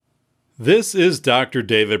This is Dr.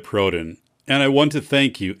 David Proden, and I want to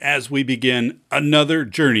thank you as we begin another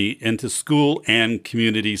journey into school and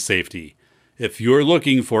community safety. If you're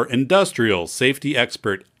looking for industrial safety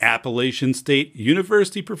expert, Appalachian State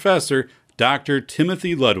University professor Dr.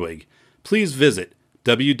 Timothy Ludwig, please visit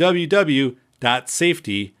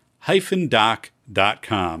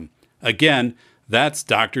www.safety-doc.com. Again, that's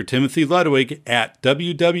Dr. Timothy Ludwig at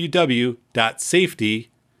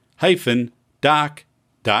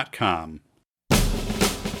www.safety-doc.com.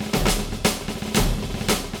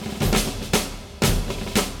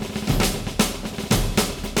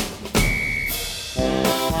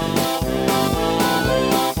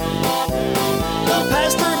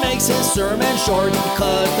 His sermon short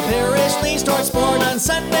because the parish leaves towards sport on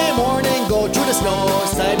Sunday morning. Go through the snow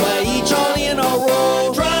side by each all in a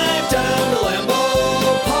row. Drive down to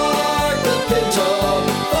Lambeau, park the Pinto,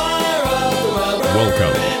 fire up the rubber.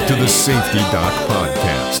 Welcome to the Safety Doc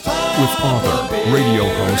Podcast with author, radio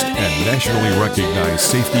host, and nationally recognized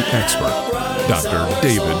safety expert, Dr.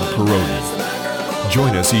 David Perrodin.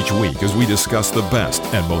 Join us each week as we discuss the best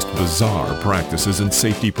and most bizarre practices in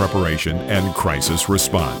safety preparation and crisis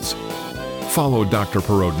response. Follow Dr.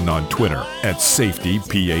 Perrodin on Twitter at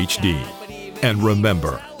SafetyPhD. And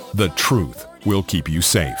remember, the truth will keep you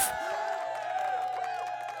safe.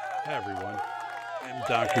 Hi everyone, I'm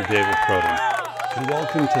Dr. David Proden, and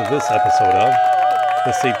welcome to this episode of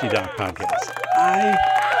the Safety Doc Podcast. I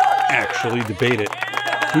actually debated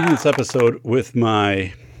doing this episode with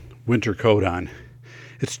my winter coat on.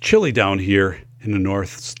 It's chilly down here in the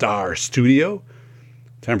North Star studio.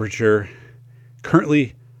 Temperature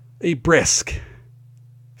currently a brisk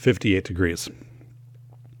 58 degrees.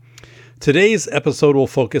 Today's episode will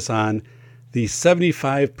focus on the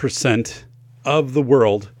 75% of the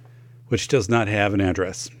world which does not have an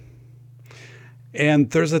address.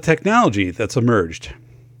 And there's a technology that's emerged.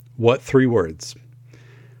 What 3 words?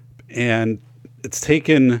 And it's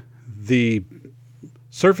taken the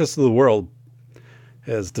surface of the world,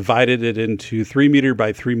 has divided it into 3 meter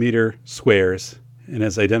by 3 meter squares and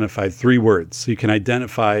has identified 3 words. So you can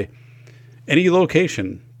identify any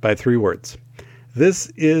location by 3 words. This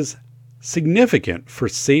is significant for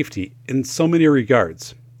safety in so many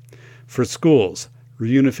regards. For schools,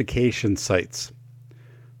 reunification sites.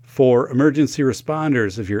 For emergency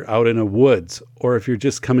responders, if you're out in a woods, or if you're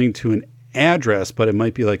just coming to an address, but it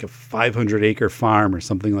might be like a 500-acre farm or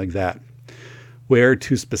something like that. Where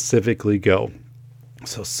to specifically go.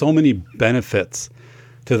 So many benefits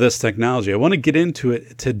to this technology. I want to get into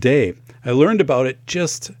it today. I learned about it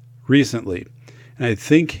just recently, and I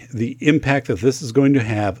think the impact that this is going to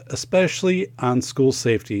have, especially on school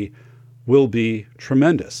safety, will be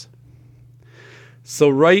tremendous. So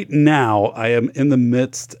right now, I am in the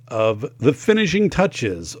midst of the finishing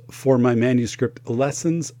touches for my manuscript,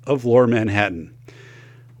 Lessons of Lower Manhattan,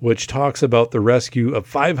 which talks about the rescue of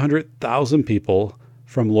 500,000 people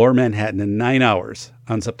from Lower Manhattan in 9 hours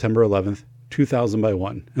on September 11th,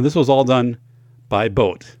 2001. And this was all done by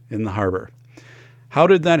boat in the harbor. How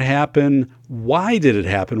did that happen? Why did it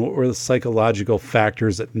happen? What were the psychological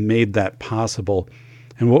factors that made that possible?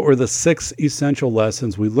 And what were the 6 essential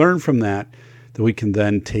lessons we learned from that we can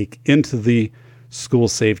then take into the school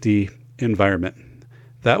safety environment?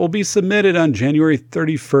 That will be submitted on January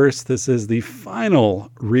 31st. This is the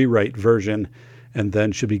final rewrite version, and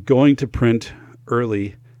then should be going to print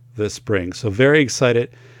early this spring. So very excited,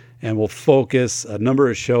 and we'll focus a number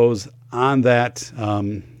of shows on that.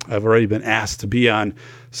 I've already been asked to be on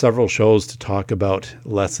several shows to talk about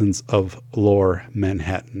Lessons of Lower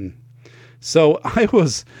Manhattan. So I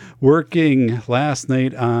was working last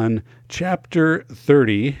night on chapter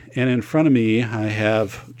 30, and in front of me I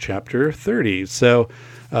have chapter 30. So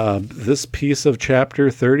this piece of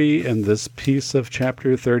chapter 30 and this piece of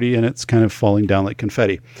chapter 30, and it's kind of falling down like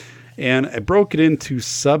confetti. And I broke it into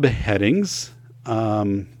subheadings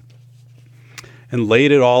and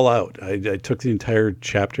laid it all out. I took the entire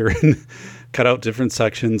chapter and cut out different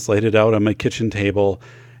sections, laid it out on my kitchen table,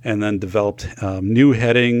 and then developed new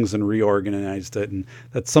headings and reorganized it. And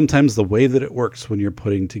that's sometimes the way that it works when you're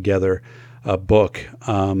putting together a book.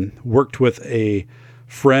 Worked with a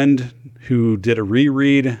friend who did a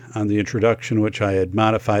reread on the introduction, which I had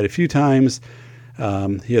modified a few times.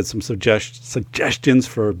 He had some suggestions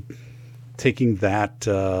for taking that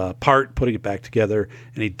part, putting it back together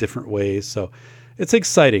in a different way. So it's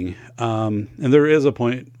exciting. And there is a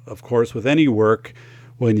point, of course, with any work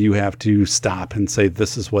when you have to stop and say,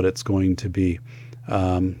 this is what it's going to be.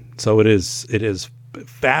 So it is a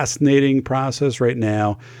fascinating process right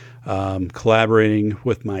now. Collaborating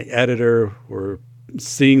with my editor. We're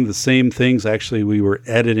seeing the same things. Actually, we were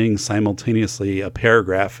editing simultaneously a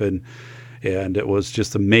paragraph, and it was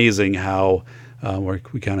just amazing how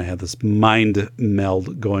we kind of had this mind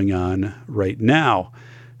meld going on right now.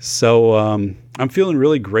 So I'm feeling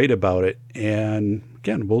really great about it. And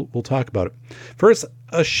again, we'll talk about it. First,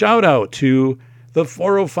 a shout out to the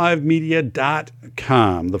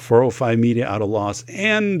 405media.com, the 405 Media out of Los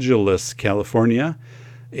Angeles, California,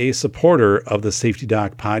 a supporter of the Safety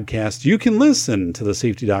Doc podcast. You can listen to the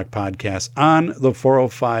Safety Doc podcast on the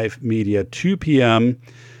 405 Media, 2 p.m.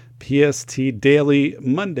 PST daily,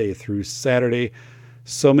 Monday through Saturday.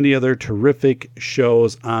 So many other terrific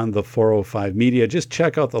shows on the 405 Media. Just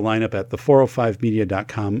check out the lineup at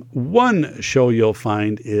the405media.com. One show you'll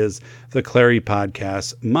find is the Clary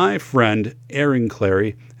Podcast. My friend Aaron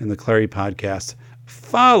Clary and the Clary Podcast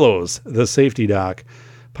follows the Safety Doc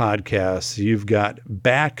Podcast. You've got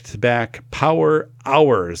back-to-back power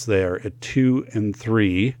hours there at 2 and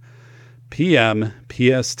 3 p.m.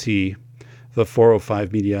 PST,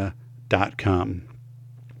 the405media.com.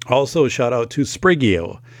 Also, a shout out to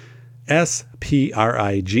Sprigeo,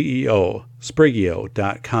 Sprigeo,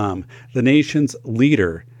 Sprigeo.com, the nation's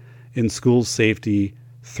leader in school safety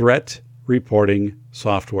threat reporting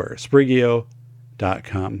software,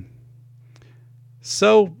 Sprigeo.com.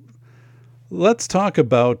 So let's talk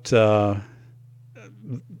about,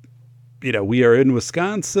 we are in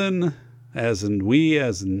Wisconsin, as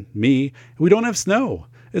in me. We don't have snow.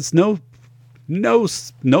 It's no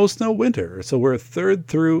snow winter. So we're a third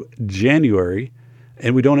through January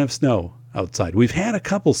and we don't have snow outside. We've had a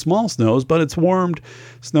couple small snows, but it's warmed.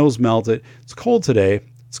 Snow's melted. It's cold today.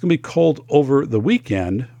 It's going to be cold over the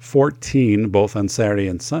weekend, 14, both on Saturday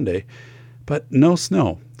and Sunday, but no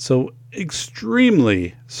snow. So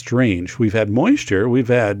extremely strange. We've had moisture. We've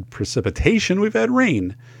had precipitation. We've had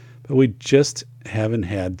rain, but we just haven't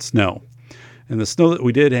had snow. And the snow that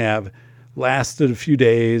we did have lasted a few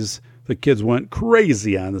days. The kids went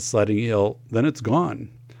crazy on the sledding hill, then it's gone.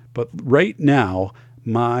 But right now,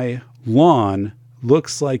 my lawn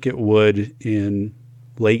looks like it would in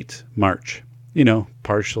late March.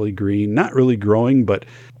 Partially green, not really growing, but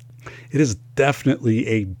it is definitely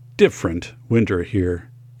a different winter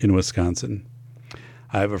here in Wisconsin.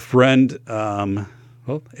 I have a friend,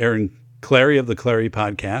 Aaron Clary of the Clary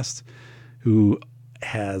Podcast, who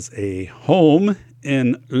has a home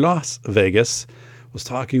in Las Vegas. Was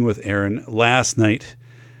talking with Aaron last night,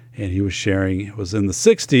 and he was sharing it was in the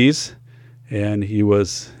 60s, and he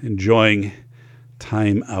was enjoying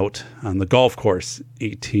time out on the golf course,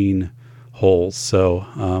 18 holes. So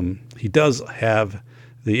he does have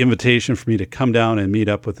the invitation for me to come down and meet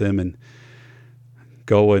up with him and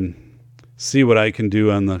go and see what I can do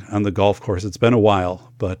on the golf course. It's been a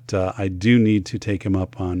while, but I do need to take him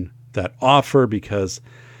up on that offer because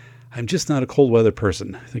I'm just not a cold weather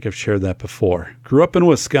person. I think I've shared that before. Grew up in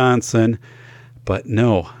Wisconsin, but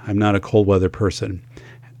no, I'm not a cold weather person.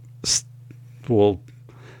 Will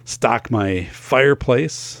stock my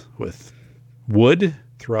fireplace with wood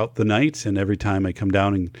throughout the night, and every time I come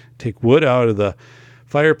down and take wood out of the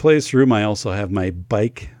fireplace room, I also have my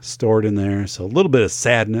bike stored in there. So a little bit of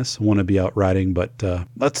sadness. I want to be out riding, but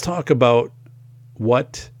let's talk about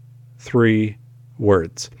what 3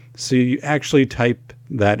 words. So you actually type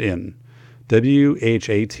that in.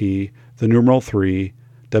 WHAT, the numeral 3,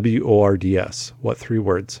 WORDS. What 3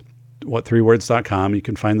 words? What3words.com. You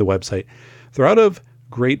can find the website. They're out of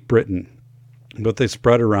Great Britain, but they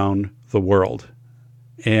spread around the world.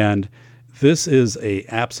 And this is a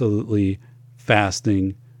absolutely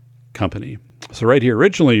fascinating company. So right here,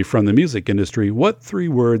 originally from the music industry, What 3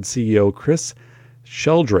 Words CEO Chris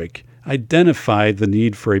Sheldrake identified the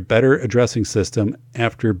need for a better addressing system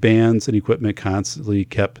after bands and equipment constantly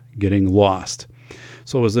kept getting lost.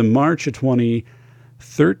 So it was in March of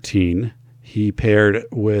 2013, he paired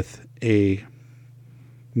with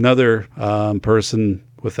another person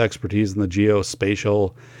with expertise in the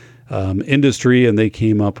geospatial industry, and they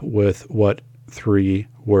came up with What 3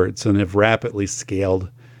 Words and have rapidly scaled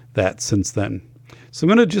that since then. So I'm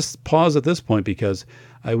going to just pause at this point because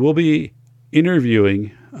I will be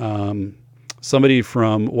interviewing somebody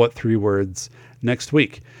from What 3 Words next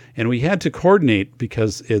week. And we had to coordinate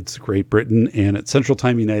because it's Great Britain and it's Central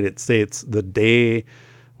Time United States, the day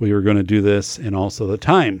we were going to do this and also the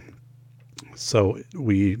time. So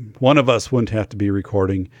one of us wouldn't have to be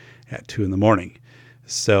recording at 2 a.m.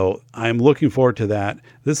 So I'm looking forward to that.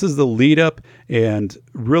 This is the lead up. And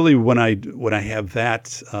really when I have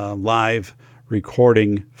that live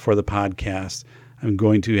recording for the podcast, I'm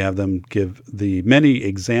going to have them give the many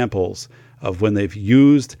examples of when they've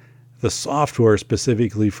used the software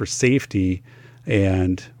specifically for safety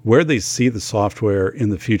and where they see the software in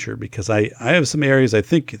the future, because I have some areas I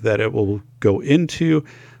think that it will go into.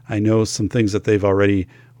 I know some things that they've already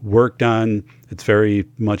worked on. It's very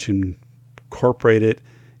much incorporated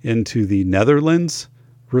into the Netherlands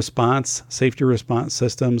safety response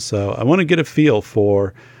system. So I want to get a feel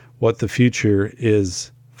for what the future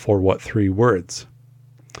is for what 3 words.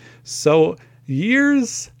 So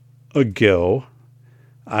years ago,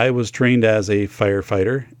 I was trained as a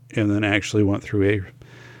firefighter and then actually went through a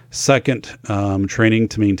second training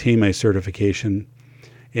to maintain my certification.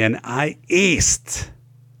 And I aced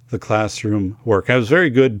the classroom work. I was very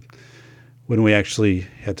good when we actually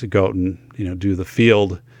had to go out and do the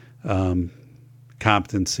field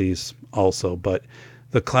competencies also. But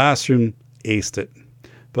the classroom aced it.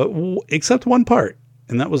 But except one part,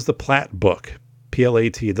 and that was the Plat book,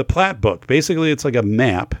 P-L-A-T, the Plat book. Basically, it's like a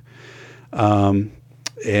map.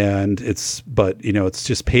 And it's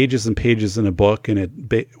just pages and pages in a book, and it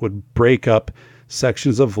would break up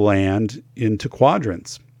sections of land into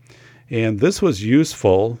quadrants. And this was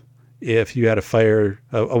useful if you had a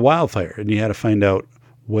wildfire, and you had to find out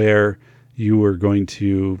where you were going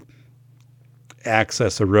to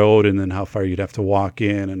access a road, and then how far you'd have to walk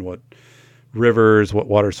in, and what rivers, what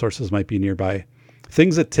water sources might be nearby.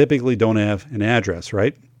 Things that typically don't have an address,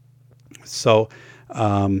 right? So,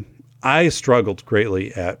 I struggled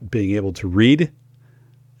greatly at being able to read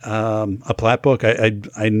a Plat book.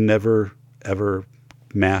 I never, ever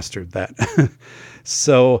mastered that.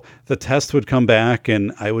 So the test would come back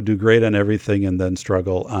and I would do great on everything and then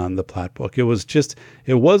struggle on the Plat book. It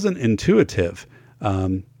wasn't intuitive.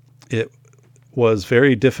 It was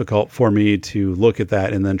very difficult for me to look at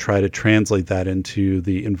that and then try to translate that into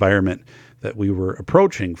the environment that we were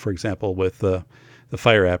approaching, for example, with the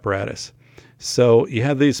fire apparatus. So you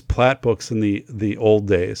have these Plat books in the old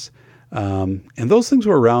days, and those things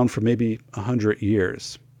were around for maybe 100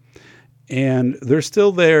 years. And they're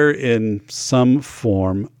still there in some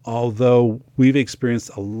form, although we've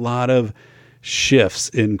experienced a lot of shifts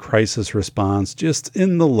in crisis response just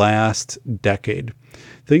in the last decade.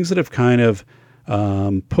 Things that have kind of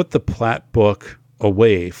put the Plat book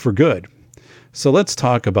away for good. So let's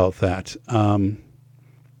talk about that.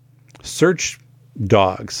 Search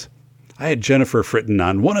dogs. I had Jennifer Fritten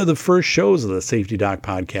on one of the first shows of the Safety Doc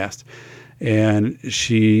podcast, and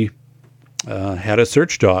she had a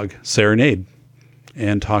search dog, Serenade,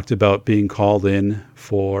 and talked about being called in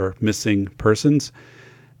for missing persons.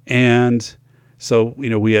 And so,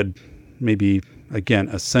 we had maybe, again,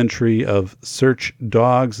 a century of search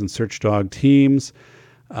dogs and search dog teams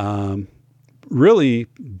really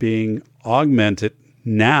being augmented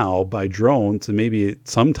now by drones, and maybe at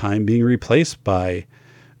some time being replaced by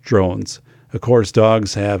drones. Of course,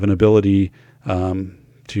 dogs have an ability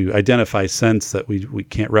to identify scents that we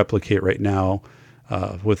can't replicate right now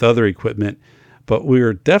with other equipment. But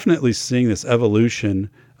we're definitely seeing this evolution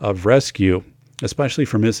of rescue, especially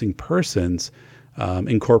for missing persons,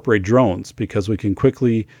 incorporate drones, because we can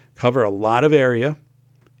quickly cover a lot of area,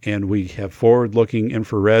 and we have forward-looking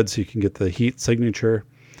infrared so you can get the heat signature.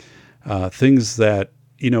 Things that,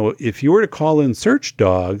 if you were to call in search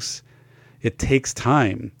dogs, it takes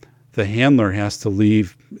time. The handler has to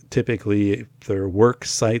leave typically their work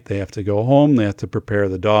site. They have to go home. They have to prepare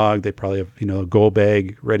the dog. They probably have, a go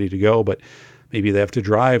bag ready to go, but maybe they have to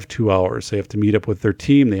drive 2 hours. They have to meet up with their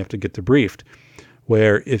team. They have to get debriefed.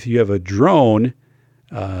 Where if you have a drone,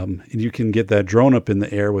 and you can get that drone up in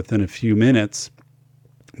the air within a few minutes,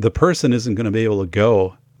 the person isn't going to be able to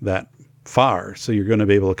go that far. So you're going to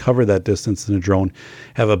be able to cover that distance in a drone,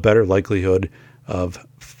 have a better likelihood of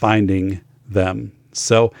finding them.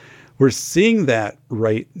 So we're seeing that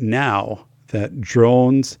right now, that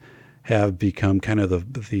drones have become kind of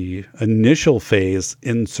the initial phase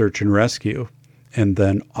in search and rescue, and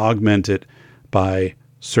then augmented by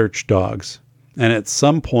search dogs. And at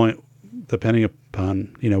some point, depending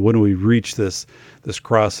upon, when we reach this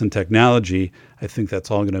cross in technology, I think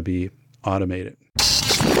that's all going to be automated.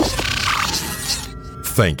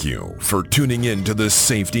 Thank you for tuning in to the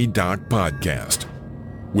Safety Doc Podcast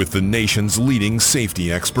with the nation's leading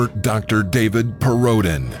safety expert, Dr. David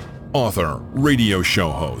Perrodin, author, radio show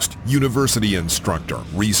host, university instructor,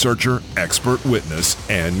 researcher, expert witness,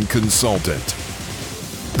 and consultant.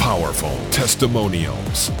 Powerful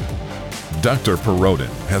testimonials. Dr. Perrodin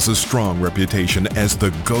has a strong reputation as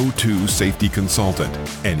the go-to safety consultant,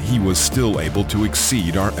 and he was still able to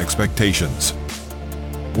exceed our expectations.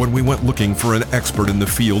 When we went looking for an expert in the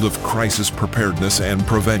field of crisis preparedness and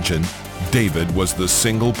prevention, David was the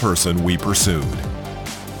single person we pursued.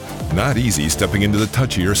 Not easy stepping into the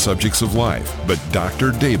touchier subjects of life, but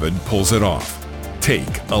Dr. David pulls it off. Take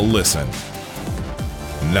a listen.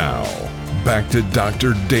 Now, back to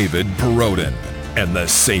Dr. David Perrodin and the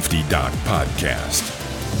Safety Doc Podcast.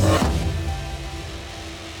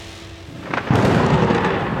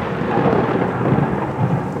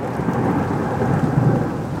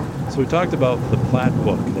 So we talked about the Platt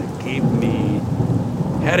book that gave me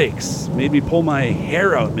headaches, made me pull my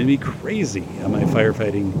hair out, made me crazy on my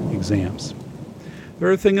firefighting exams.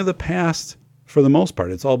 They're a thing of the past for the most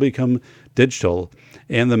part. It's all become digital,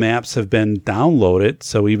 and the maps have been downloaded.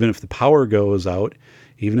 So even if the power goes out,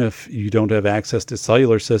 even if you don't have access to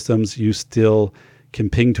cellular systems, you still can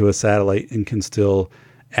ping to a satellite and can still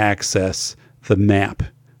access the map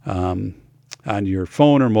on your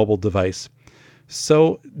phone or mobile device.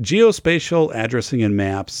 So geospatial addressing and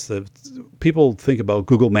maps, people think about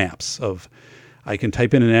Google Maps of I can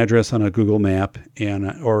type in an address on a Google map and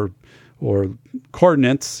or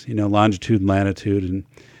coordinates, longitude and latitude,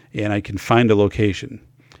 and I can find a location.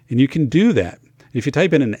 And you can do that. If you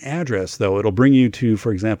type in an address, though, it'll bring you to,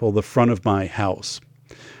 for example, the front of my house.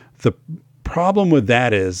 The problem with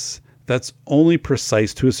that is that's only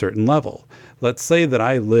precise to a certain level. Let's say that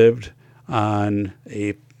I lived on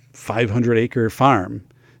a 500-acre farm.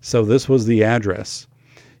 So this was the address.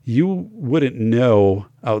 You wouldn't know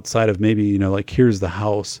outside of maybe, like here's the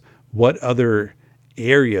house, what other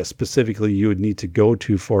area specifically you would need to go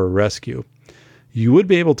to for a rescue. You would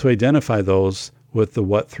be able to identify those with the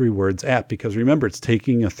What 3 Words app, because remember, it's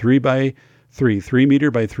taking a 3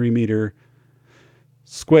 meter by 3 meter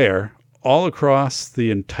square all across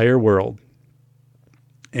the entire world.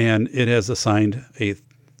 And it has assigned a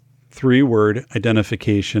 3-word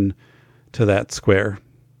identification to that square.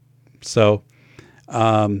 So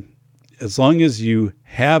as long as you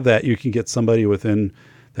have that, you can get somebody within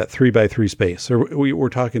that 3 by 3 space. So we're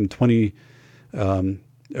talking 20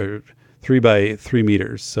 or 3 by 3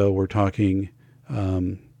 meters. So we're talking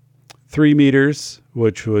 3 meters,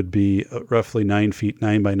 which would be roughly 9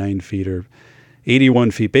 by 9 feet, or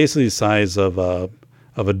 81 feet, basically the size of a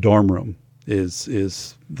dorm room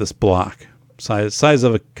is this block. Size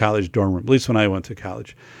of a college dorm room, at least when I went to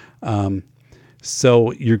college.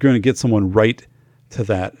 So you're going to get someone right to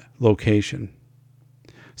that location.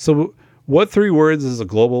 So What 3 Words is a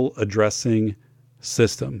global addressing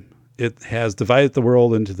system. It has divided the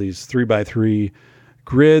world into these 3 by 3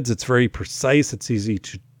 grids. It's very precise. It's easy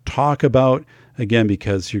to talk about, again,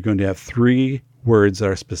 because you're going to have 3 words that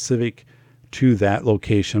are specific to that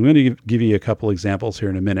location. I'm going to give you a couple examples here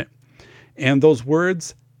in a minute. And those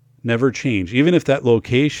words never change. Even if that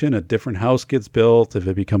location, a different house gets built, if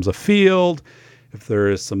it becomes a field, if there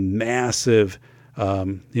is some massive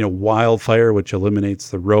wildfire, which eliminates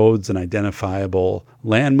the roads and identifiable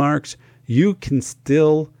landmarks, you can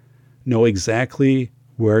still know exactly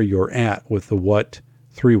where you're at with the What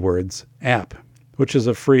 3 Words app, which is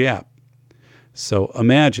a free app. So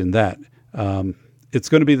imagine that. It's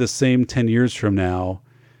going to be the same 10 years from now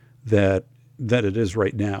that it is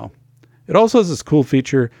right now. It also has this cool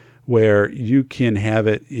feature where you can have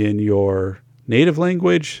it in your native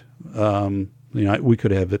language. We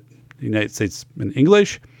could have it in the United States in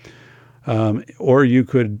English, or you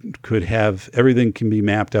could have everything can be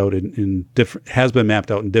mapped out in different, has been mapped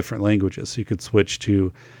out in different languages. So you could switch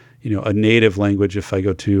to, a native language. If I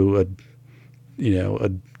go to a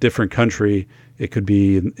different country, it could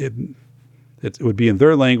be, it would be in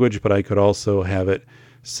their language, but I could also have it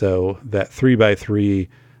so that 3 by 3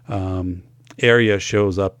 area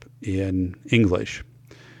shows up in English.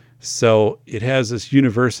 So it has this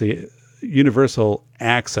universal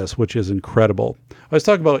access, which is incredible. I was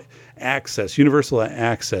talking about access, universal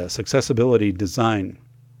access, accessibility, design.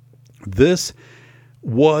 This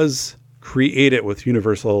was created with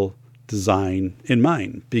universal design in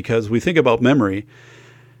mind, because we think about memory,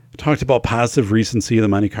 talked about positive recency, the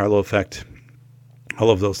Monte Carlo effect,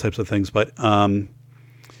 all of those types of things. But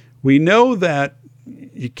we know that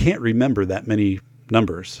you can't remember that many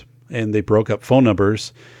numbers, and they broke up phone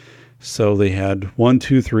numbers. So they had 1,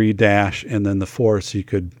 2, 3 dash, and then the 4, so you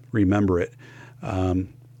could remember it.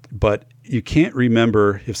 But you can't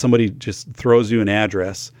remember if somebody just throws you an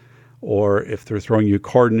address, or if they're throwing you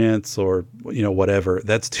coordinates, or whatever.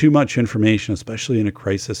 That's too much information, especially in a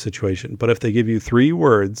crisis situation. But if they give you 3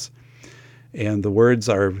 words, and the words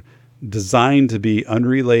are designed to be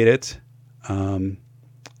unrelated,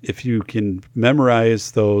 if you can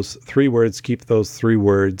memorize those 3 words, keep those 3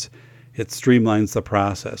 words, it streamlines the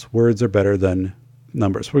process. Words are better than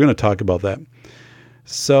numbers. We're going to talk about that.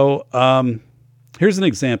 So here's an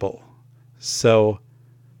example. So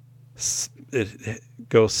it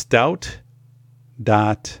goes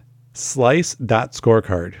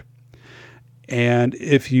stout.slice.scorecard. And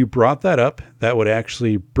if you brought that up, that would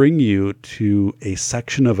actually bring you to a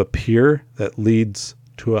section of a pier that leads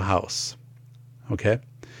to a house. Okay.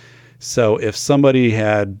 So if somebody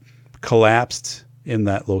had collapsed in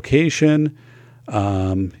that location,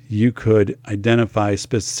 you could identify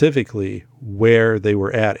specifically where they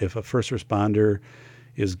were at. If a first responder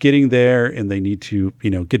is getting there and they need to,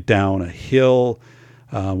 get down a hill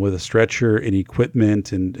with a stretcher and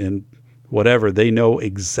equipment and whatever, they know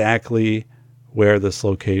exactly where this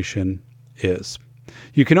location is.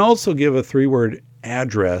 You can also give a 3-word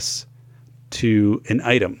address to an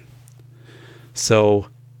item. So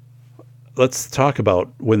let's talk about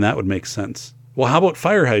when that would make sense. Well, how about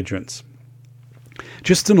fire hydrants?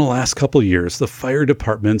 Just in the last couple of years, the fire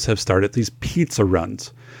departments have started these pizza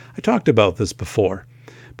runs. I talked about this before,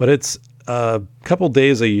 but it's a couple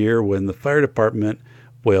days a year when the fire department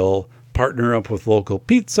will partner up with local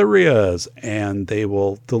pizzerias and they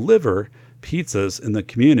will deliver pizzas in the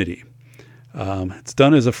community. It's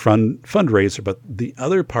done as a fundraiser, but the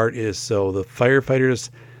other part is so the firefighters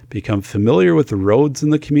become familiar with the roads in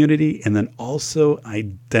the community and then also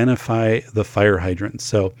identify the fire hydrants.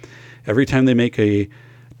 So every time they make a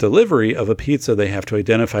delivery of a pizza, they have to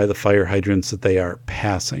identify the fire hydrants that they are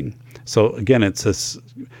passing. So again, it's this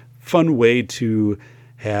fun way to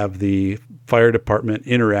have the fire department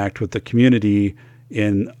interact with the community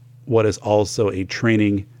in what is also a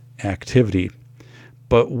training activity.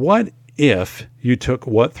 But what if you took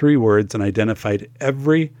what 3 words and identified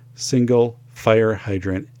every single fire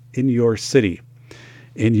hydrant in your city,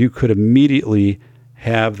 and you could immediately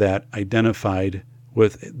have that identified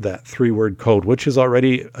with that 3-word code, which is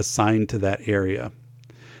already assigned to that area.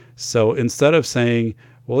 So instead of saying,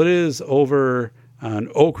 well, it is over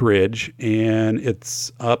on Oak Ridge and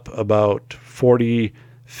it's up about 40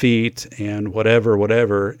 feet and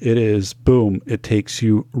whatever it is, boom, it takes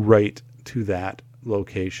you right to that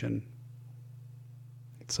location.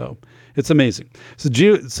 So it's amazing. So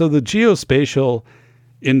the geospatial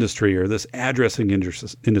industry, or this addressing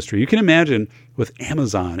industry, you can imagine with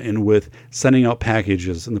Amazon and with sending out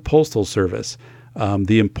packages and the Postal Service,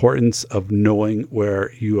 the importance of knowing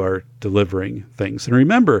where you are delivering things. And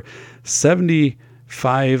remember,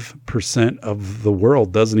 75% of the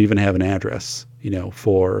world doesn't even have an address,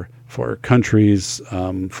 for countries,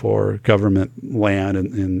 for government land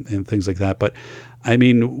and things like that. But I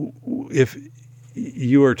mean, if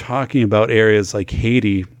you are talking about areas like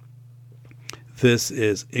Haiti, this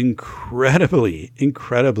is incredibly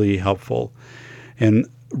helpful in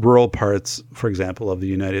rural parts, for example, of the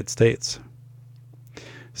United States.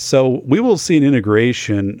 So we will see an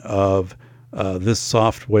integration of this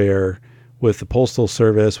software with the Postal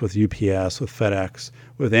Service, with UPS, with FedEx,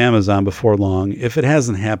 with Amazon before long, if it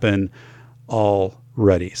hasn't happened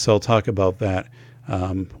already. So I'll talk about that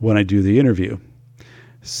when I do the interview.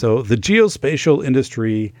 So the geospatial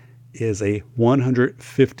industry is a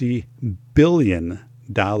 $150 billion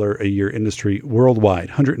a year industry worldwide,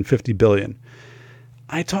 $150 billion.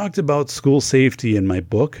 I talked about school safety in my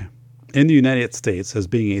book in the United States as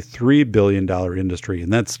being a $3 billion industry,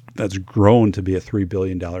 and that's grown to be a $3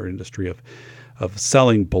 billion industry of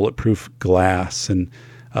selling bulletproof glass and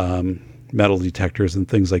metal detectors and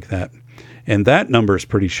things like that. And that number is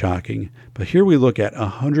pretty shocking. But here we look at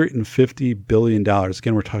 $150 billion.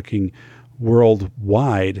 Again, we're talking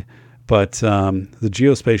worldwide, but the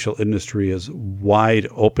geospatial industry is wide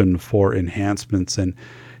open for enhancements. And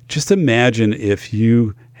just imagine if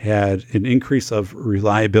you had an increase of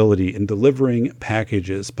reliability in delivering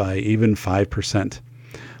packages by even 5%,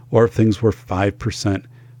 or if things were 5%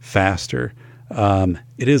 faster.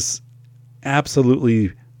 It is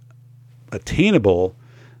absolutely attainable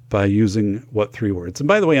by using what 3 words. And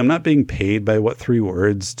by the way, I'm not being paid by what 3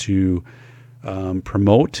 words to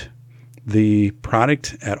promote the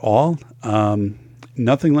product at all.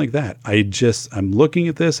 Nothing like that. I'm looking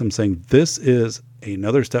at this. I'm saying this is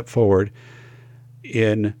another step forward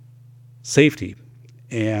in safety.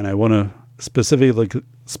 And I want to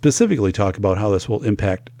specifically talk about how this will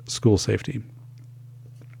impact school safety.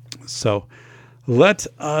 So let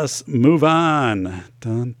us move on.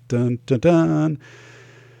 Dun, dun, dun, dun.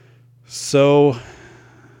 So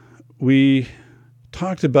we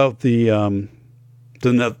talked about the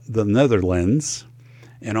Netherlands,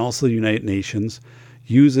 and also the United Nations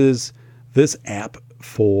uses this app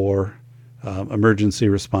for emergency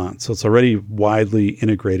response. So it's already widely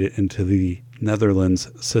integrated into the Netherlands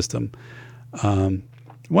system. I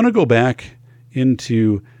want to go back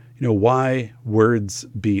into why words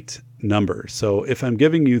beat numbers. So if I'm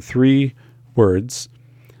giving you 3 words,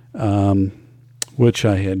 which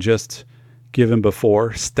I had just given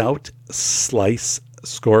before, Stout Slice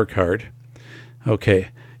Scorecard. Okay,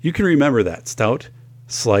 you can remember that. Stout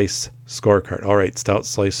Slice Scorecard. All right, Stout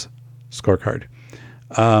Slice Scorecard.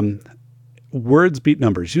 Words beat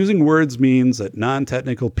numbers. Using words means that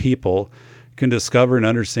non-technical people can discover and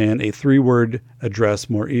understand a 3-word address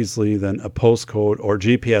more easily than a postcode or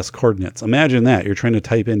GPS coordinates. Imagine that. You're trying to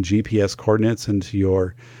type in GPS coordinates into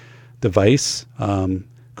your device.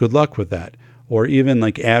 Good luck with that. Or even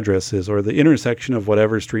like addresses or the intersection of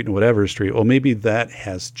whatever street and whatever street. Well, maybe that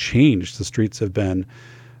has changed. The streets have been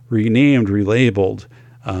renamed, relabeled.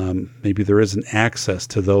 Maybe there isn't access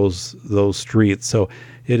to those streets. So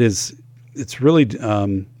it's really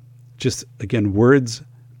just, again, words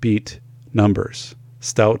beat numbers.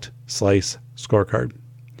 Stout Slice Scorecard.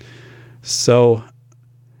 So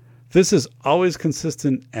this is always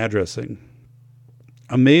consistent addressing.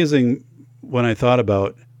 Amazing when I thought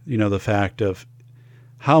about, the fact of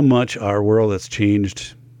how much our world has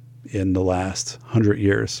changed in the last 100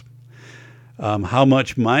 years. How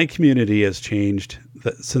much my community has changed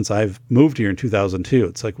since I've moved here in 2002.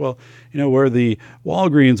 It's like, well, where the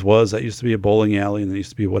Walgreens was, that used to be a bowling alley, and there used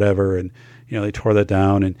to be whatever, and they tore that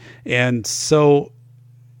down, and so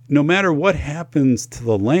no matter what happens to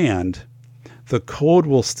the land, the code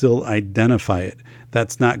will still identify it.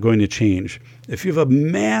 That's not going to change. If you have a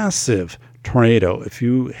massive tornado, if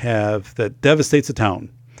you have that devastates a town,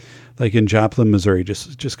 like in Joplin, Missouri,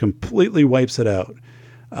 just completely wipes it out.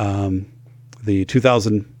 The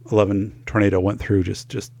 2011 tornado went through,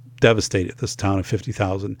 just devastated this town of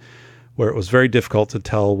 50,000, where it was very difficult to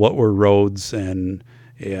tell what were roads, and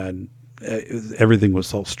everything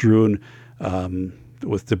was all strewn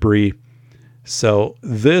with debris. So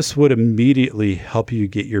this would immediately help you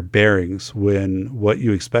get your bearings when what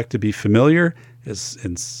you expect to be familiar is,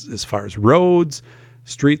 as far as roads,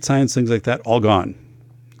 street signs, things like that, all gone.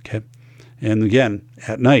 Okay. And again,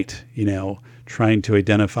 at night, trying to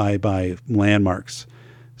identify by landmarks,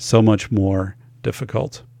 so much more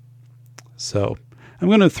difficult. So I'm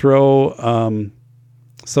going to throw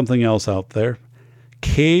something else out there.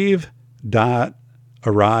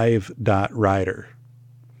 Cave.arrive.rider.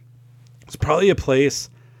 It's probably a place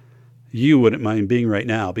you wouldn't mind being right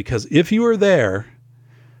now, because if you were there,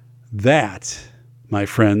 that, my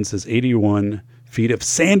friends, is 81 feet of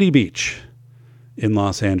sandy beach in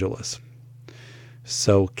Los Angeles.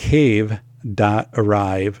 So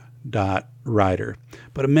cave.arrive.rider.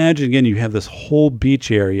 But imagine, again, you have this whole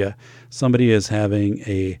beach area. Somebody is having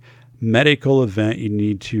a medical event. You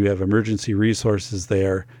need to have emergency resources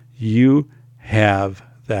there. You have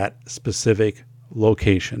that specific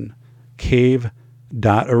location.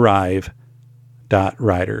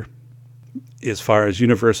 Cave.arrive.rider. As far as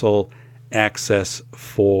universal access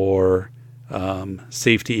for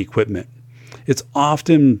safety equipment, it's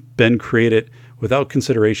often been created without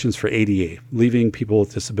considerations for ADA, leaving people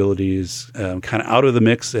with disabilities kind of out of the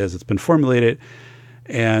mix as it's been formulated,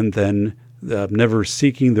 and then never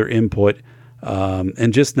seeking their input,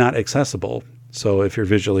 and just not accessible. So if you're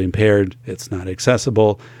visually impaired, it's not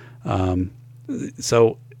accessible.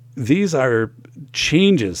 So these are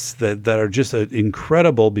changes that are just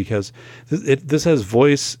incredible, because this has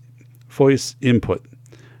voice input.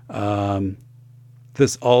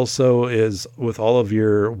 This also is with all of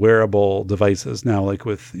your wearable devices now, like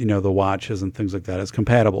with the watches and things like that. It's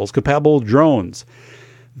compatible. It's compatible with drones.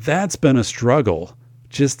 That's been a struggle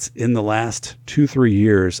just in the last 2-3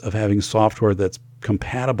 years of having software that's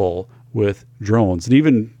compatible with drones, and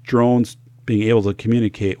even drones being able to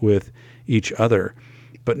communicate with each other.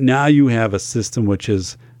 But now you have a system which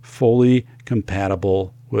is fully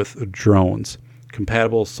compatible with drones,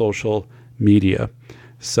 compatible social media.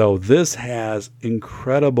 So this has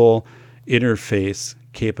incredible interface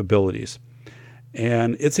capabilities.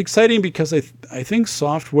 And it's exciting because I think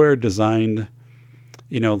software designed,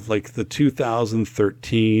 like the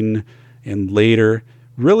 2013 and later,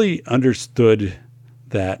 really understood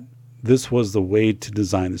that this was the way to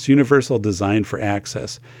design this universal design for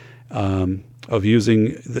access, of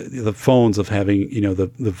using the phones, of having,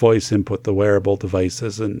 the voice input, the wearable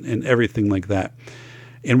devices, and everything like that.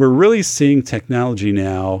 And we're really seeing technology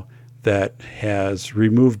now that has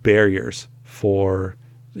removed barriers for,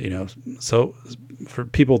 so for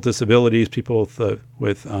people with disabilities, people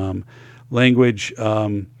with language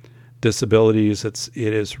disabilities.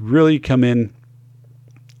 It has really come in.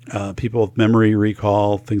 People with memory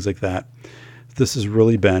recall, things like that. This has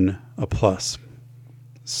really been a plus.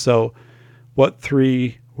 So, what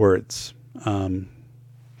 3 words?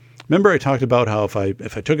 Remember, I talked about how if I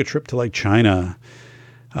took a trip to like China,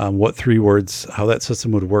 what 3 words, how that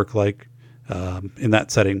system would work like in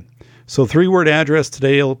that setting. So 3-word address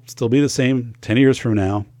today will still be the same 10 years from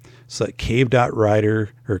now. So that cave.rider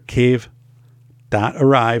or cave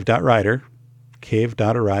cave.arrive.rider.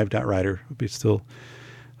 Cave.arrive.rider would be still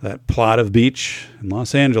that plot of beach in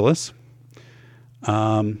Los Angeles.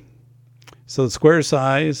 So the square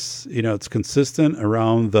size, it's consistent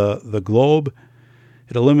around the globe.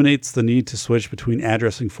 It eliminates the need to switch between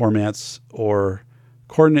addressing formats or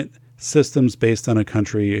coordinate systems based on a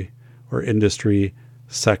country or industry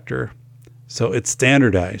sector. So it's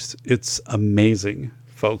standardized. It's amazing,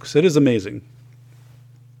 folks. It is amazing.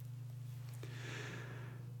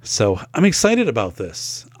 So I'm excited about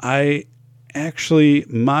this. I actually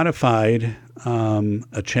modified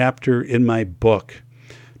a chapter in my book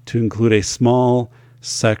to include a small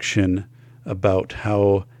section about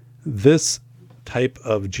how this type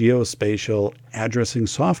of geospatial addressing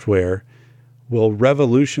software will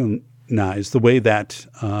revolutionize the way that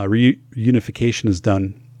reunification is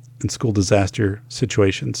done in school disaster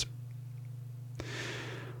situations.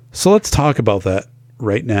 So let's talk about that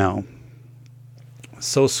right now.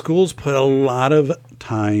 So schools put a lot of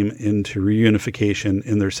time into reunification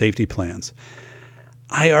in their safety plans.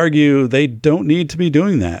 I argue they don't need to be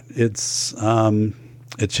doing that. It's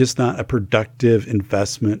just not a productive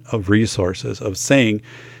investment of resources, of saying,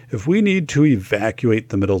 if we need to evacuate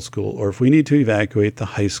the middle school or if we need to evacuate the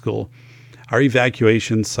high school, our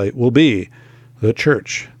evacuation site will be the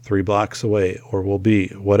church 3 blocks away, or will be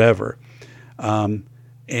whatever.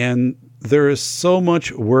 And there is so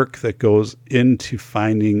much work that goes into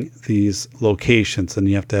finding these locations, and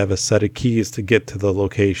you have to have a set of keys to get to the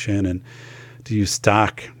location. And do you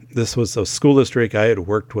stock? This was a school district I had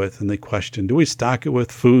worked with, and they questioned, do we stock it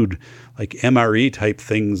with food, like MRE type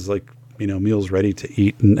things, like, meals ready to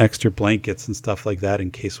eat and extra blankets and stuff like that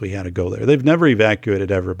in case we had to go there. They've never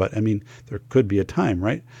evacuated ever, but there could be a time,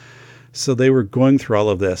 right? So they were going through all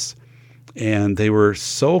of this, and they were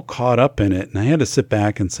so caught up in it. And I had to sit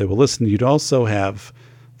back and say, well, listen, you'd also have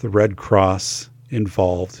the Red Cross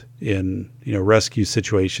involved in, rescue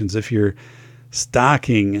situations. If you're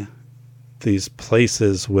stocking these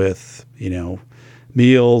places with,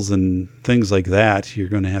 meals and things like that, you're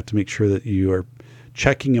going to have to make sure that you are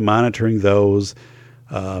checking and monitoring those,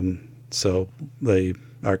 so they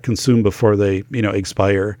are consumed before they,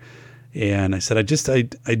 expire. And I said, I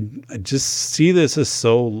just see this as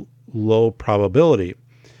so low probability.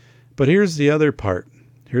 But here's the other part.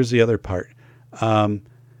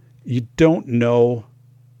 You don't know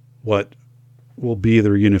what will be the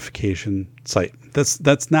reunification site.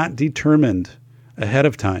 That's not determined ahead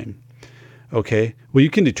of time. Okay. Well, you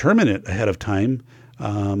can determine it ahead of time,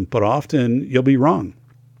 but often you'll be wrong,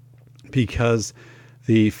 because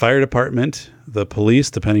the fire department, the police,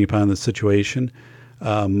 depending upon the situation,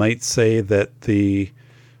 might say that the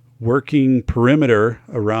working perimeter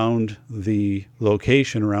around the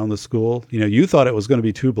location, around the school, you thought it was going to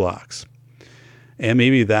be 2 blocks. And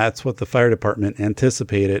maybe that's what the fire department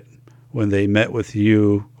anticipated when they met with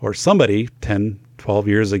you or somebody 10, 12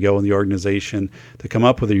 years ago in the organization to come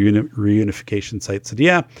up with a reunification site. Said,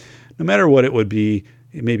 yeah, no matter what it would be,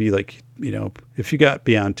 it may be like, if you got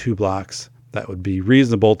beyond 2 blocks, that would be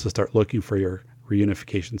reasonable to start looking for your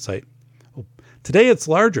reunification site. Well, today it's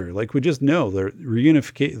larger. Like we just know, the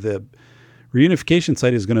reunification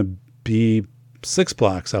site is going to be 6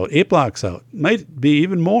 blocks out, 8 blocks out, might be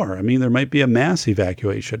even more. There might be a mass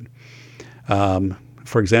evacuation.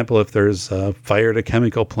 For example, if there's a fire at a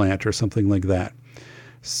chemical plant or something like that.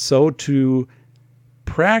 So to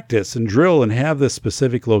practice and drill and have this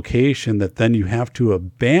specific location that then you have to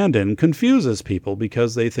abandon confuses people,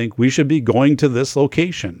 because they think we should be going to this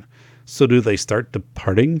location. So do they start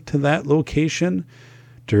departing to that location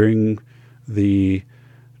during the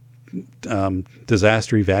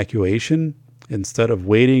disaster evacuation instead of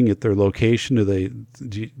waiting at their location?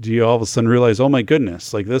 Do you all of a sudden realize, oh my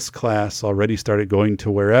goodness, like this class already started going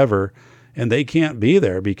to wherever and they can't be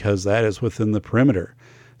there because that is within the perimeter.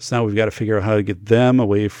 So now we've got to figure out how to get them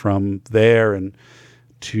away from there and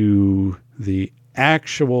to the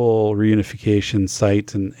actual reunification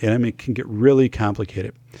site. And it can get really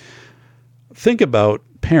complicated. Think about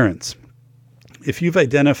parents. If you've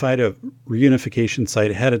identified a reunification site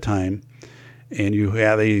ahead of time and you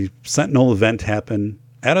have a sentinel event happen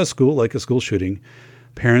at a school, like a school shooting,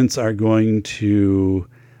 parents are going to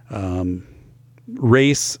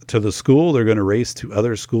race to the school. They're going to race to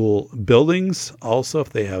other school buildings also if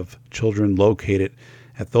they have children located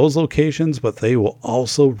at those locations, but they will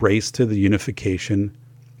also race to the reunification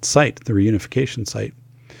site.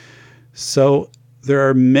 So there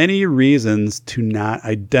are many reasons to not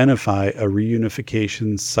identify a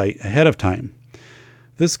reunification site ahead of time.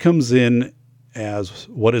 This comes in as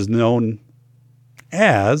what is known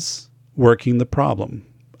as working the problem,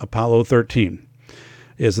 Apollo 13.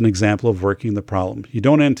 is an example of working the problem. You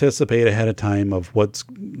don't anticipate ahead of time of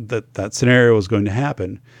that scenario is going to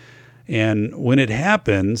happen. And when it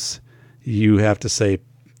happens, you have to say,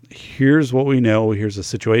 here's what we know, here's the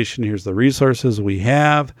situation, here's the resources we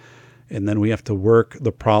have, and then we have to work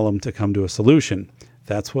the problem to come to a solution.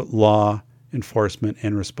 That's what law enforcement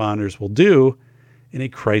and responders will do in a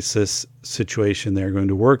crisis situation. They're going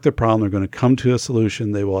to work the problem, they're going to come to a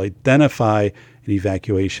solution, they will identify an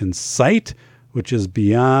evacuation site, which is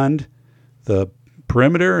beyond the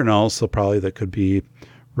perimeter and also probably that could be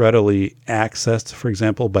readily accessed, for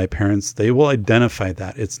example, by parents. They will identify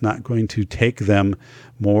that. It's not going to take them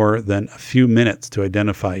more than a few minutes to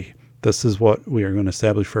identify this is what we are going to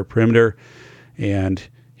establish for a perimeter, and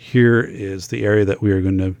here is the area that we are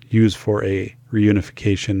going to use for a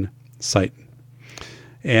reunification site.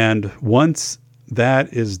 And once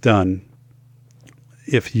that is done,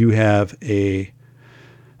 if you have a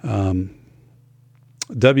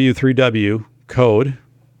W3W code,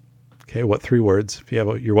 okay, what 3 words? If you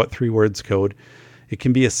have your what 3 words code, it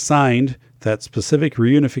can be assigned that specific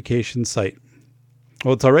reunification site.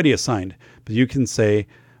 Well, it's already assigned, but you can say,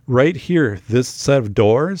 right here, this set of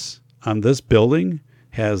doors on this building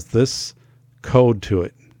has this code to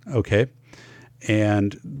it, okay?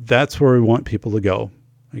 And that's where we want people to go.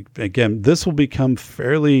 Again, this will become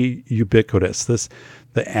fairly ubiquitous.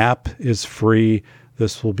 The app is free.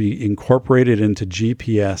 This will be incorporated into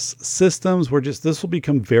GPS systems where this will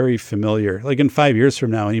become very familiar. Like in 5 years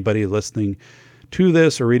from now, anybody listening to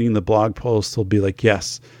this or reading the blog post will be like,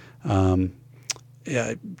 yes, yeah,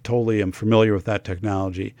 I totally am familiar with that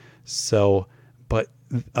technology. So, but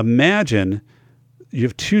imagine you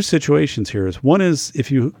have 2 situations here. One is if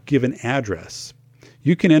you give an address,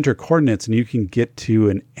 you can enter coordinates and you can get to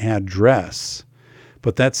an address,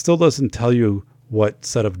 but that still doesn't tell you what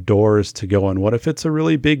set of doors to go in. What if it's a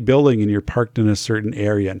really big building and you're parked in a certain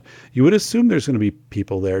area? And you would assume there's going to be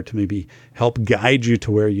people there to maybe help guide you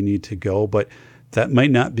to where you need to go, but that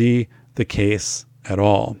might not be the case at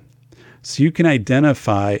all. So you can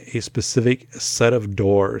identify a specific set of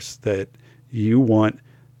doors that you want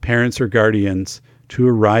parents or guardians to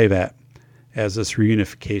arrive at as this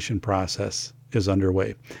reunification process is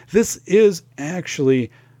underway. This is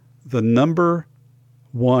actually the number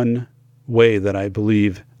one way that I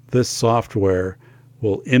believe this software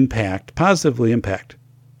will positively impact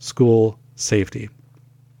school safety.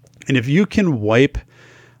 And if you can wipe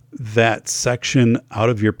that section out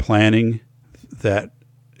of your planning that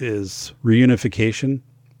is reunification,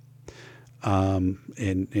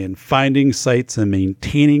 and finding sites and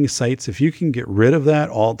maintaining sites, if you can get rid of that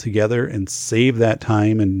altogether and save that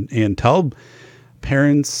time and tell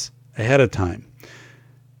parents ahead of time,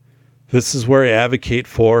 this is where I advocate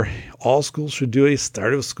for all schools should do a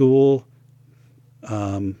start of school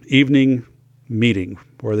evening meeting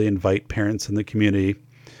where they invite parents in the community,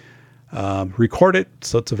 record it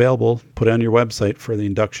so it's available, put it on your website for the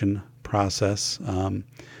induction process.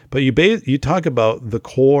 But you talk about the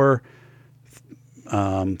core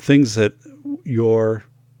things that your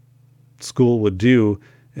school would do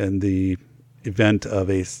in the event of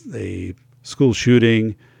a school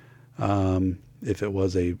shooting, if it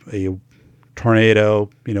was a tornado,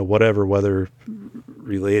 whatever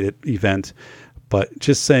weather-related event. But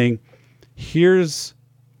just saying, here's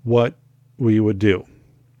what we would do.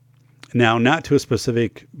 Now, not to a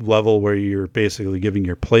specific level where you're basically giving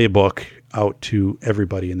your playbook out to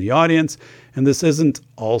everybody in the audience. And this isn't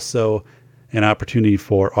also an opportunity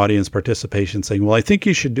for audience participation saying, well, I think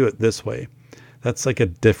you should do it this way. That's like a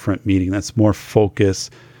different meeting. That's more focus,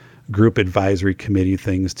 group advisory committee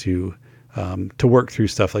things to work through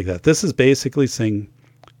stuff like that. This is basically saying,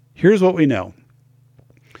 here's what we know.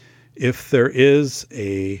 If there is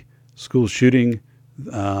a school shooting,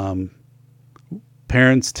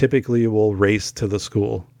 parents typically will race to the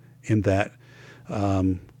school, and that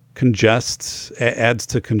adds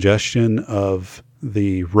to congestion of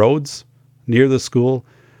the roads near the school,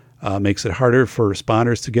 makes it harder for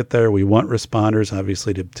responders to get there. We want responders,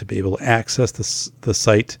 obviously, to be able to access the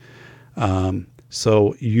site.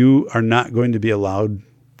 So you are not going to be allowed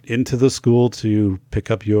into the school to pick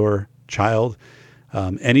up your child.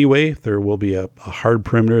 Anyway, there will be a hard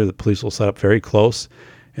perimeter that police will set up very close,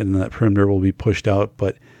 and that perimeter will be pushed out.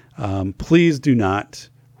 But please do not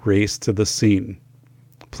race to the scene.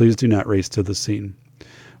 Please do not race to the scene.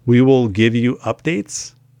 We will give you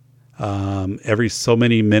updates. Every so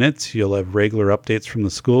many minutes, you'll have regular updates from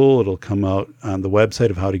the school. It'll come out on the website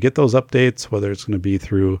of how to get those updates, whether it's going to be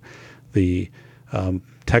through the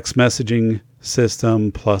text messaging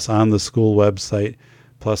system, plus on the school website,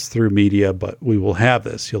 plus through media. But we will have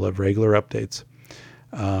this. You'll have regular updates.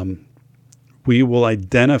 we will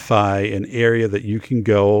identify an area that you can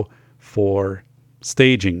go for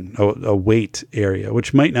staging, a wait area,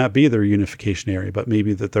 which might not be the reunification area, but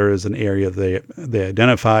maybe that there is an area they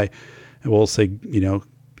identify, and we'll say,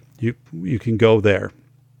 you can go there.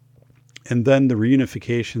 And then the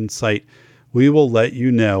reunification site, we will let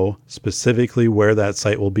you know specifically where that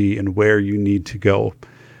site will be and where you need to go.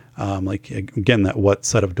 Again, that what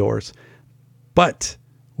set of doors. But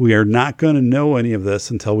we are not going to know any of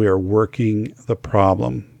this until we are working the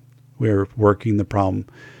problem. We are working the problem.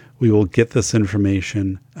 We will get this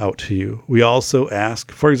information out to you. We also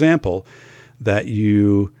ask, for example, that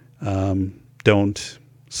you don't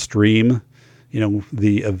stream,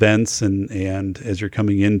 the events and as you're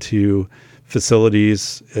coming into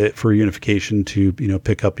facilities for unification to,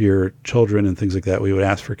 pick up your children and things like that. We would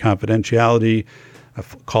ask for confidentiality, a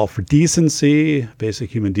call for decency, basic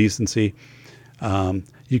human decency.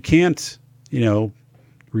 You can't,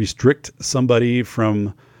 restrict somebody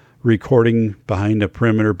from recording behind a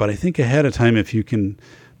perimeter, but I think ahead of time, if you can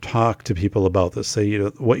talk to people about this, say,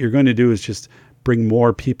 what you're going to do is just bring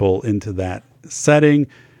more people into that setting.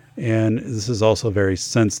 And this is also a very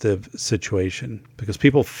sensitive situation because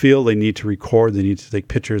people feel they need to record, they need to take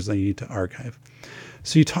pictures, they need to archive.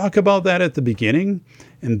 So you talk about that at the beginning,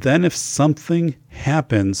 and then if something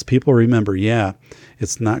happens, people remember,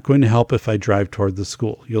 it's not going to help if I drive toward the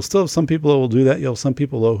school. You'll still have some people who will do that. You'll have some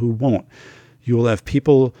people though who won't. You will have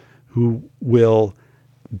people who will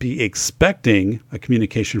be expecting a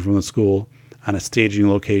communication from the school on a staging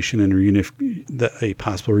location and a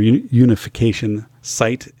possible reunification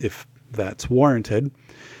site if that's warranted.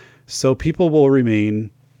 So people will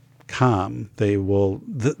remain calm. They will.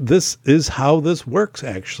 This is how this works,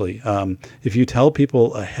 actually. If you tell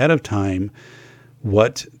people ahead of time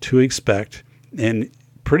what to expect, and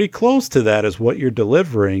pretty close to that is what you're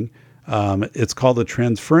delivering. It's called the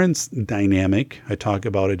transference dynamic. I talk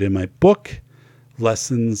about it in my book,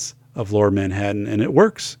 Lessons of Lower Manhattan, and it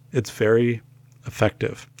works. It's very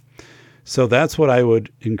effective. So that's what I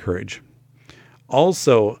would encourage.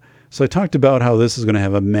 Also, so I talked about how this is going to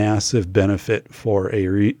have a massive benefit for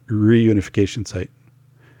a reunification site.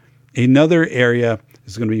 Another area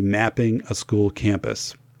is going to be mapping a school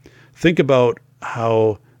campus. Think about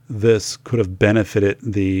how this could have benefited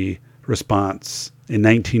the response in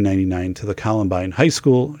 1999 to the Columbine High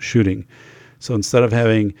School shooting. So instead of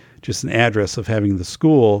having just an address of having the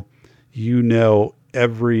school,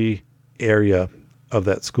 every area of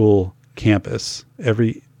that school campus,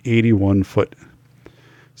 every 81-foot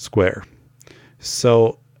square.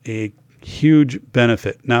 So a huge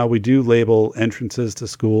benefit. Now we do label entrances to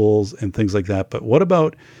schools and things like that, but what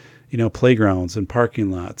about, playgrounds and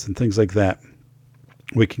parking lots and things like that?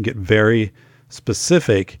 We can get very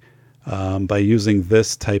specific by using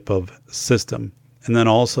this type of system. And then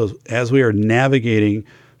also, as we are navigating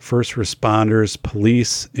first responders,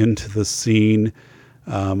 police into the scene,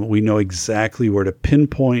 we know exactly where to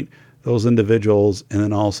pinpoint those individuals and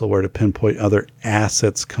then also where to pinpoint other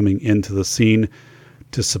assets coming into the scene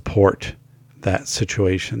to support that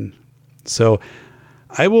situation. So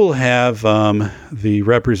I will have the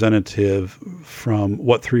representative from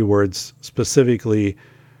What Three Words specifically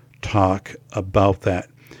talk about that.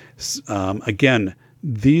 Again,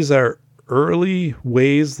 these are early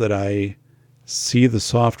ways that I see the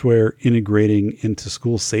software integrating into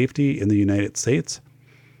school safety in the United States.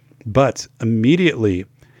 But immediately,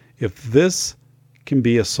 if this can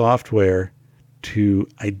be a software to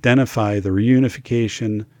identify the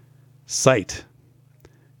reunification site,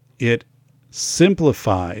 it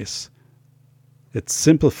simplifies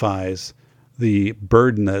the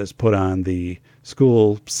burden that is put on the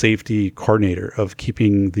school safety coordinator of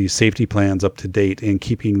keeping the safety plans up to date and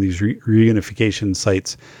keeping these reunification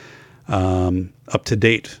sites up to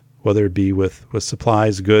date, whether it be with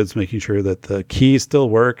supplies, goods, making sure that the keys still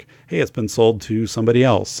work. Hey, it's been sold to somebody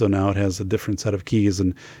else, so now it has a different set of keys, and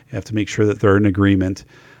you have to make sure that they're in agreement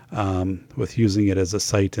with using it as a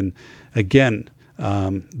site. And again,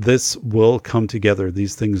 this will come together.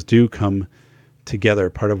 These things do come together,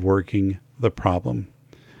 part of working the problem.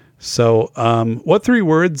 So What Three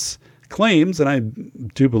Words claims, and I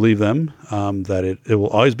do believe them, that it will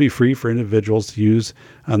always be free for individuals to use,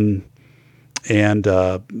 and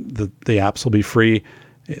the apps will be free.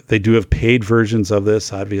 They do have paid versions of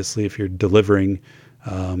this, obviously, if you're delivering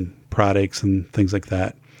products and things like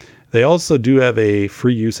that. They also do have a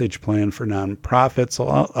free usage plan for nonprofits. So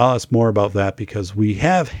I'll ask more about that because we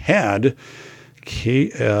have had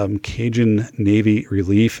Cajun Navy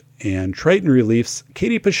Relief and Triton Relief's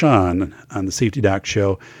Katie Pashon on the Safety Doc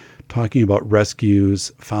Show talking about rescues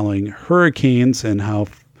following hurricanes and how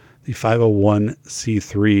the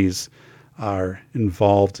 501c3s are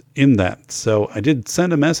involved in that. So I did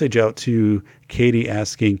send a message out to Katie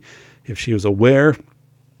asking if she was aware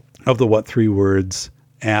of the What 3 Words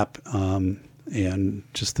app and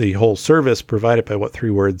just the whole service provided by What 3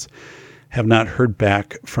 Words. Have not heard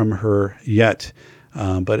back from her yet,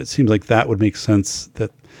 but it seems like that would make sense,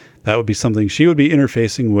 that would be something she would be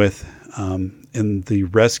interfacing with in the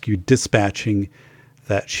rescue dispatching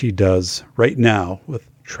that she does right now with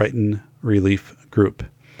Triton Relief Group.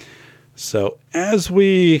 So as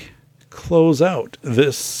we close out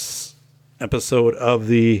this episode of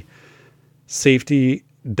the Safety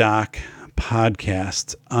Doc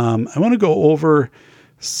podcast, I want to go over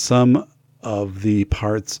some of the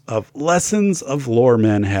parts of Lessons of Lower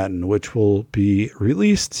Manhattan, which will be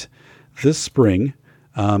released this spring.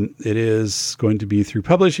 It is going to be through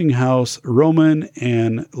Publishing House, Rowman,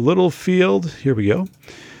 and Littlefield. Here we go.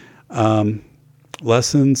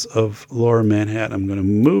 Lessons of Lower Manhattan. I'm going to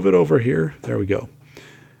move it over here. There we go.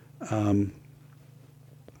 The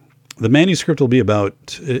manuscript will be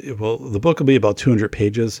the book will be about 200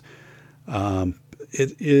 pages.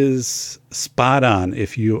 It is spot on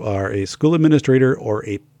if you are a school administrator or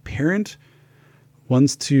a parent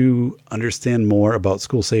wants to understand more about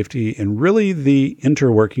school safety and really the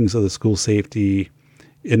interworkings of the school safety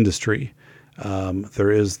industry.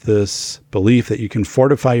 There is this belief that you can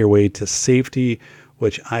fortify your way to safety,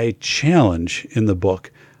 which I challenge in the book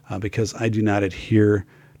because I do not adhere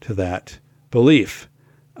to that belief.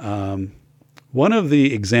 One of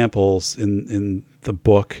the examples in the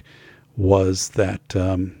book was that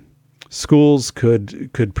schools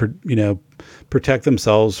could protect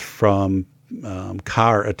themselves from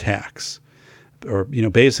car attacks, or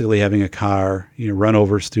basically having a car run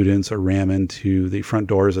over students or ram into the front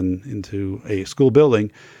doors and into a school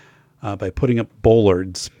building by putting up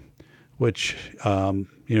bollards, which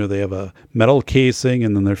they have a metal casing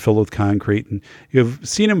and then they're filled with concrete, and you've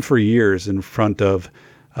seen them for years in front of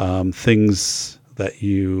things that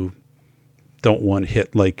you don't want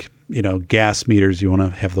hit, like gas meters. You want to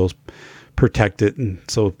have those protected, and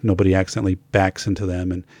so nobody accidentally backs into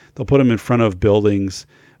them. And they'll put them in front of buildings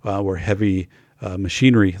where heavy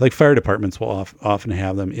machinery, like fire departments, will often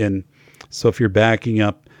have them in. So if you're backing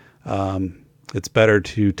up, it's better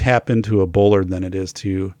to tap into a bollard than it is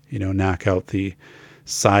to knock out the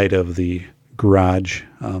side of the garage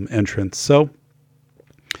entrance. So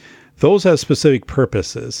those have specific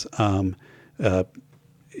purposes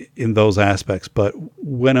in those aspects. But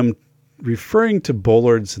when I'm referring to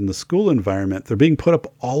bollards in the school environment, they're being put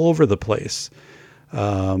up all over the place,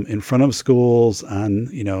 in front of schools,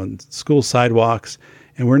 on school sidewalks,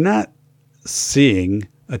 and we're not seeing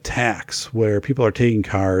attacks where people are taking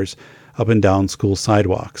cars up and down school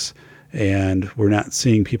sidewalks, and we're not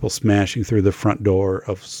seeing people smashing through the front door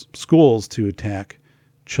of schools to attack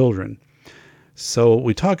children. So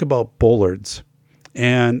we talk about bollards,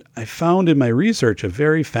 and I found in my research a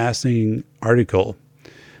very fascinating article.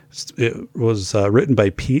 It was written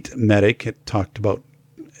by Pete Medic. It talked about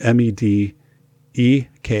MEDEK,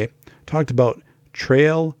 talked about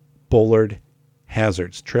trail bollard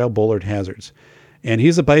hazards. And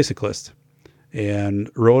he's a bicyclist and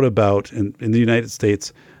wrote about, in the United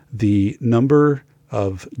States, the number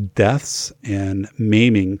of deaths and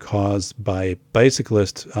maiming caused by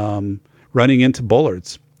bicyclists running into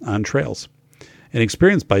bollards on trails. An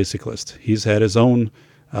experienced bicyclist. He's had his own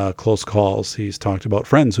close calls. He's talked about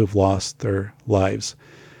friends who've lost their lives,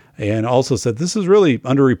 and also said this is really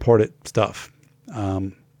underreported stuff.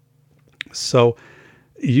 So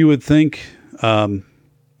you would think,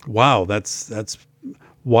 wow, that's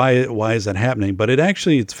why is that happening? But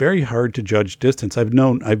it's very hard to judge distance.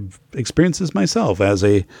 I've experienced this myself as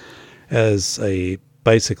a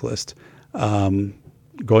bicyclist,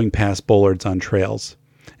 going past bollards on trails.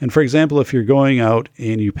 And for example, if you're going out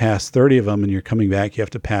and you pass 30 of them and you're coming back, you have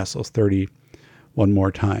to pass those 30 one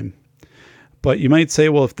more time. But you might say,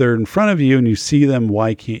 well, if they're in front of you and you see them,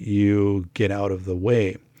 why can't you get out of the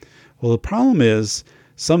way? Well, the problem is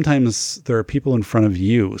sometimes there are people in front of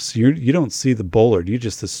you, so you don't see the bollard. You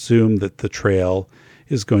just assume that the trail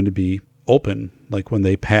is going to be open, like when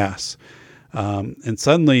they pass. And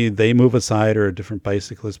suddenly they move aside, or a different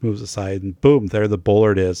bicyclist moves aside, and boom, there the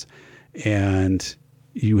bollard is. And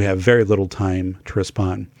you have very little time to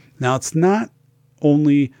respond. Now, it's not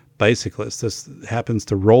only bicyclists. This happens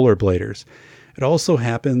to rollerbladers. It also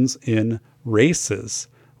happens in races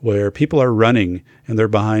where people are running and they're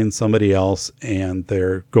behind somebody else and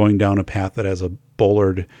they're going down a path that has a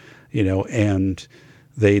bollard, and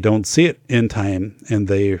they don't see it in time and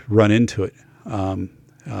they run into it. And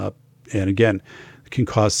again, it can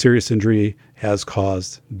cause serious injury, has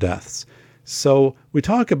caused deaths. So we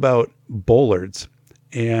talk about bollards,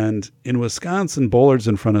 and in Wisconsin, bollards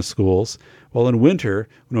in front of schools. Well, in winter,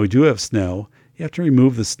 when we do have snow, you have to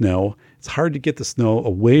remove the snow. It's hard to get the snow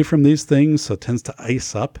away from these things, so it tends to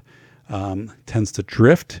ice up, tends to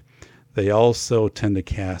drift. They also tend to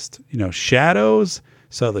cast, shadows.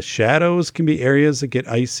 So the shadows can be areas that get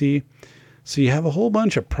icy. So you have a whole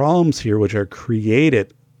bunch of problems here which are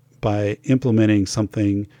created by implementing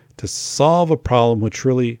something to solve a problem which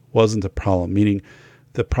really wasn't a problem, meaning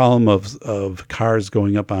the problem of cars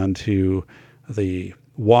going up onto the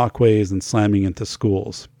walkways and slamming into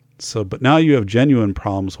schools. So, but now you have genuine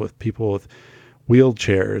problems with people with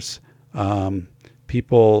wheelchairs,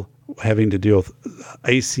 people having to deal with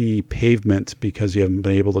icy pavement because you haven't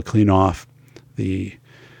been able to clean off the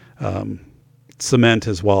cement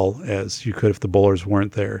as well as you could if the bollards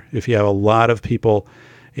weren't there. If you have a lot of people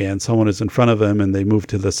and someone is in front of them and they move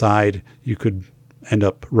to the side, you could end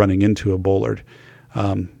up running into a bollard.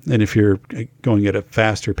 And if you're going at a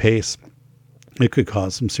faster pace, it could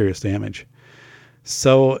cause some serious damage.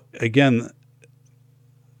 So again,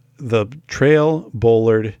 the trail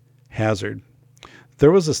bollard hazard.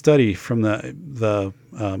 There was a study from the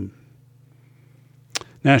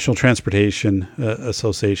National Transportation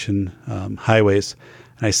Association, highways,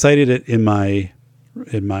 and I cited it in my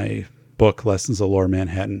book, Lessons of Lower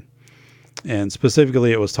Manhattan. And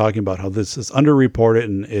specifically, it was talking about how this is underreported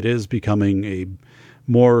and it is becoming a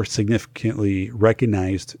more significantly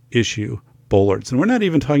recognized issue, bollards. And we're not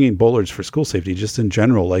even talking bollards for school safety, just in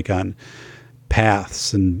general, like on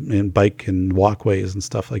paths and bike and walkways and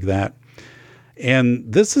stuff like that. And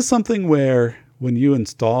this is something where when you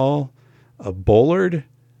install a bollard,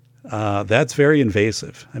 that's very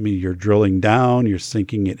invasive. I mean, you're drilling down, you're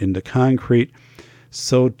sinking it into concrete.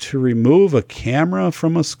 So to remove a camera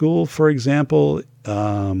from a school, for example,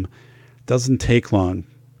 doesn't take long.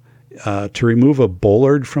 To remove a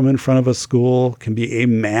bollard from in front of a school can be a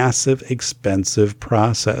massive, expensive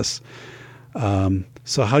process.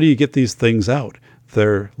 So how do you get these things out?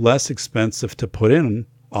 They're less expensive to put in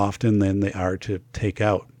often than they are to take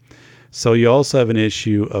out. So you also have an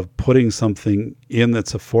issue of putting something in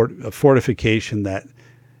that's a fortification that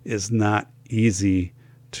is not easy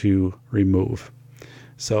to remove.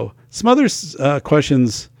 So some other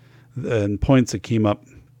questions and points that came up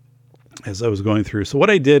as I was going through. So what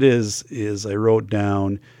I did is I wrote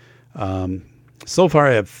down, so far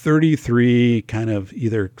I have 33 kind of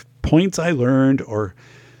either points I learned or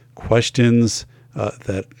questions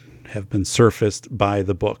that have been surfaced by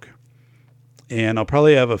the book. And I'll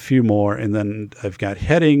probably have a few more. And then I've got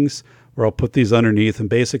headings where I'll put these underneath. And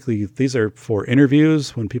basically these are for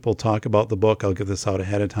interviews. When people talk about the book, I'll get this out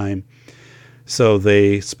ahead of time. So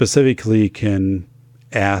they specifically can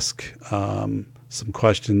ask some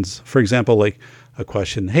questions. For example, like a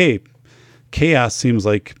question, hey, chaos seems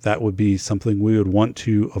like that would be something we would want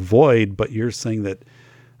to avoid, but you're saying that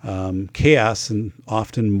chaos and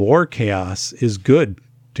often more chaos is good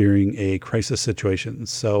during a crisis situation.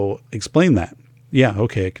 So explain that. Yeah,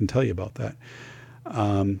 okay, I can tell you about that.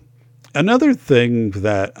 Another thing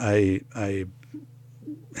that I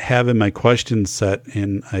have in my question set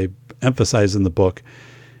and I emphasize in the book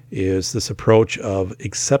is this approach of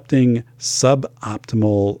accepting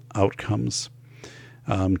suboptimal outcomes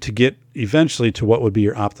to get eventually to what would be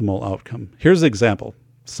your optimal outcome. Here's an example.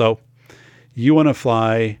 So you want to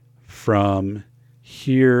fly from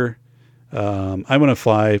here. I want to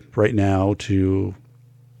fly right now to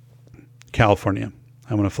California.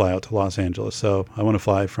 I want to fly out to Los Angeles. So I want to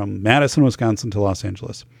fly from Madison, Wisconsin to Los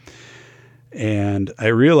Angeles. And I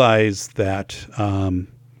realized that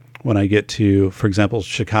when I get to, for example,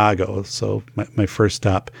 Chicago, so my first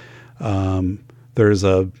stop, there's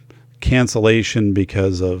a cancellation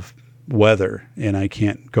because of weather, and I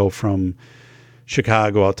can't go from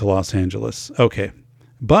Chicago out to Los Angeles. Okay.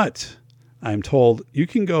 But I'm told you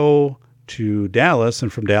can go to Dallas,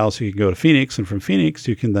 and from Dallas you can go to Phoenix, and from Phoenix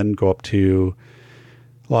you can then go up to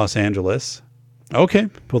Los Angeles. Okay,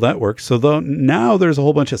 well that works. So now there's a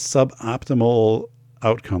whole bunch of suboptimal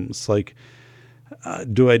outcomes. Like,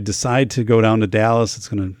 do I decide to go down to Dallas?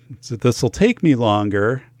 This will take me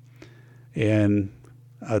longer, and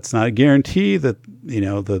it's not a guarantee that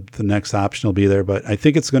the next option will be there. But I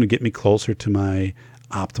think it's going to get me closer to my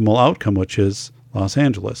optimal outcome, which is Los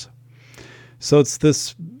Angeles. So it's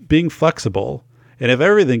this being flexible. And if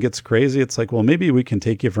everything gets crazy, it's like, well, maybe we can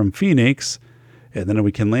take you from Phoenix and then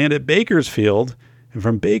we can land at Bakersfield. And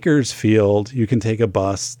from Bakersfield, you can take a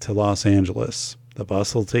bus to Los Angeles. The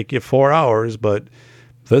bus will take you 4 hours, but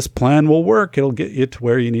this plan will work. It'll get you to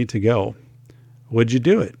where you need to go. Would you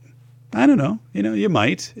do it? I don't know. You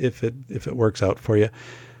might if it works out for you.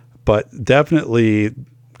 But definitely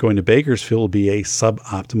going to Bakersfield will be a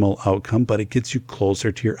suboptimal outcome, but it gets you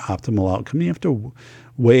closer to your optimal outcome. You have to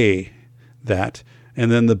weigh that.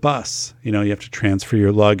 And then the bus, you have to transfer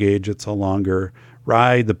your luggage. It's a longer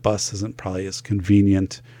ride. The bus isn't probably as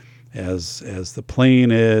convenient as the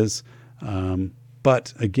plane is.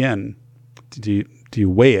 But again, do you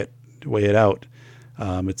weigh it? Weigh it out.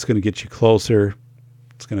 It's going to get you closer.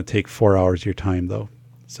 It's going to take 4 hours of your time, though.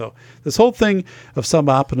 So this whole thing of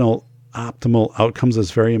optimal outcomes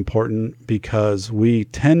is very important because we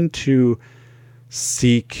tend to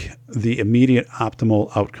seek the immediate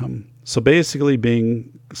optimal outcome. So basically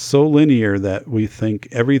being so linear that we think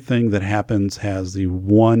everything that happens has the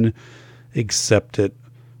one accepted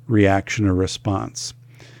reaction or response.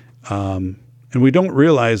 And we don't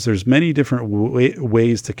realize there's many different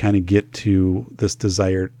ways to kind of get to this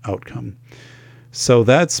desired outcome. So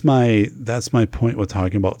that's my point with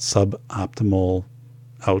talking about suboptimal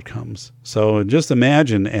outcomes. So just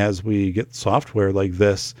imagine as we get software like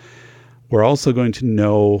this, we're also going to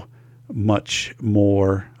know much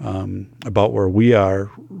more about where we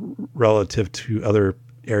are relative to other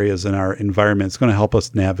areas in our environment. It's going to help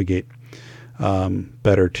us navigate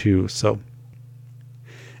better too. So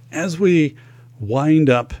as we wind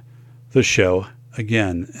up the show,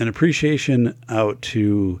 again, an appreciation out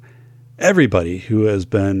to everybody who has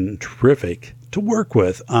been terrific to work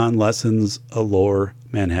with on Lessons Allure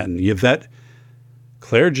Manhattan. Yvette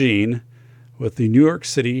Claire Jean with the New York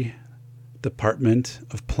City Department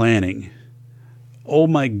of Planning, oh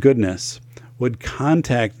my goodness, would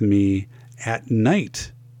contact me at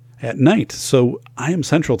night. So I am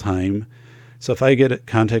Central Time. So if I get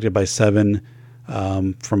contacted by 7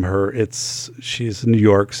 from her, she's in New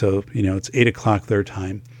York, so it's 8 o'clock their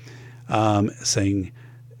time, saying,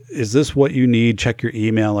 is this what you need? Check your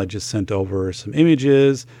email. I just sent over some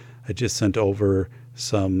images. I just sent over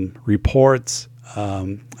some reports.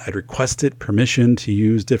 I'd requested permission to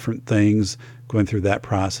use different things, going through that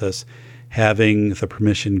process, having the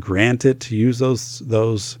permission granted to use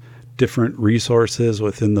those different resources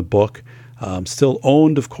within the book, still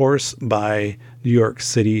owned, of course, by New York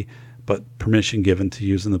City, but permission given to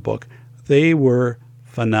use in the book. They were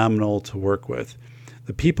phenomenal to work with.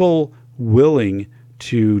 The people willing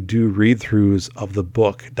to do read-throughs of the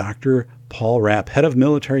book, Dr. Paul Rapp, head of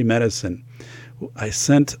military medicine. I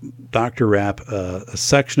sent Dr. Rapp a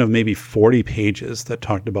section of maybe 40 pages that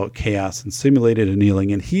talked about chaos and simulated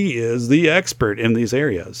annealing, and he is the expert in these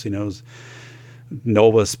areas. He knows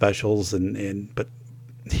NOVA specials, but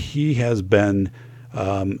he has been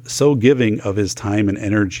so giving of his time and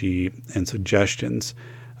energy and suggestions.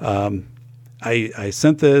 I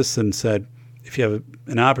sent this and said, if you have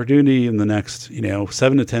an opportunity in the next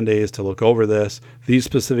 7 to 10 days to look over these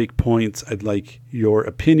specific points, I'd like your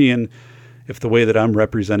opinion if the way that I'm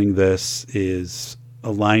representing this is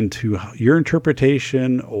aligned to your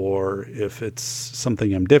interpretation, or if it's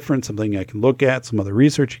something I'm different, something I can look at, some other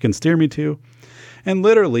research you can steer me to. And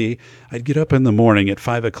literally, I'd get up in the morning at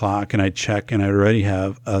 5 o'clock and I'd check, and I'd already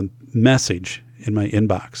have a message in my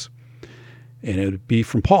inbox. And it would be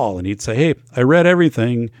from Paul, and he'd say, hey, I read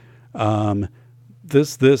everything.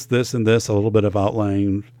 This, and this, a little bit of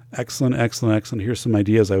outline. Excellent. Here's some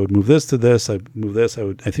ideas. I would move this to this. I move this.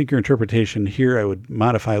 I think your interpretation here, I would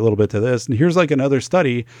modify a little bit to this. And here's like another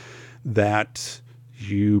study that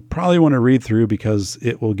you probably want to read through because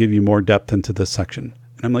it will give you more depth into this section.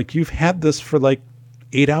 And I'm like, you've had this for like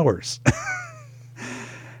 8 hours.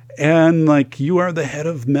 And like, you are the head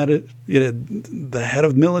of the head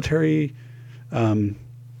of military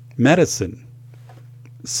medicine.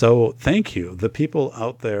 So thank you, the people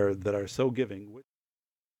out there that are so giving.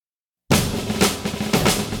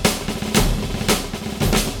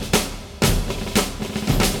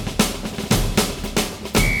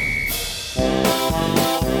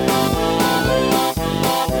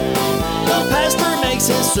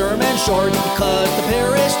 His sermon short, cut the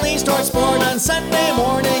parish leaves toward sport on Sunday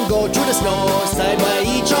morning. Go through the snow, side by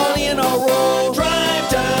each all in a row. Drive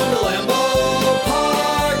down to Lambeau,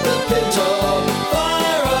 park the Pinto,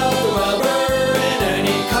 fire up the rubber in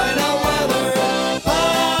any kind of weather.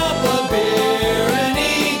 Pop a beer and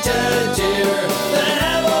eat a deer, then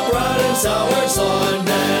have a broad and sour song.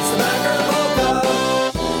 That's the Backer Polka.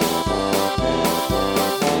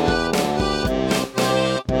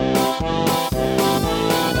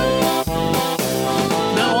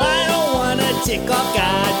 Tick off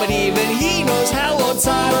God, but even he knows how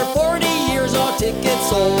outside are 40 years old tickets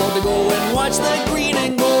sold to go and watch the green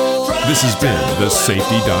and gold. This has been the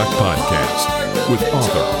Safety Doc Podcast with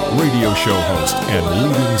author, radio show host, and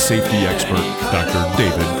leading safety expert, Dr.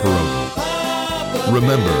 David Peroni.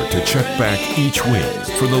 Remember to check back each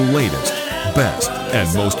week for the latest, best,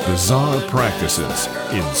 and most bizarre practices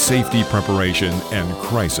in safety preparation and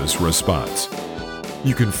crisis response.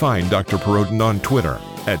 You can find Dr. Perodin on Twitter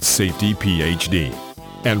 @SafetyPhD.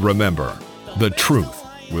 And remember, the truth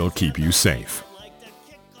will keep you safe.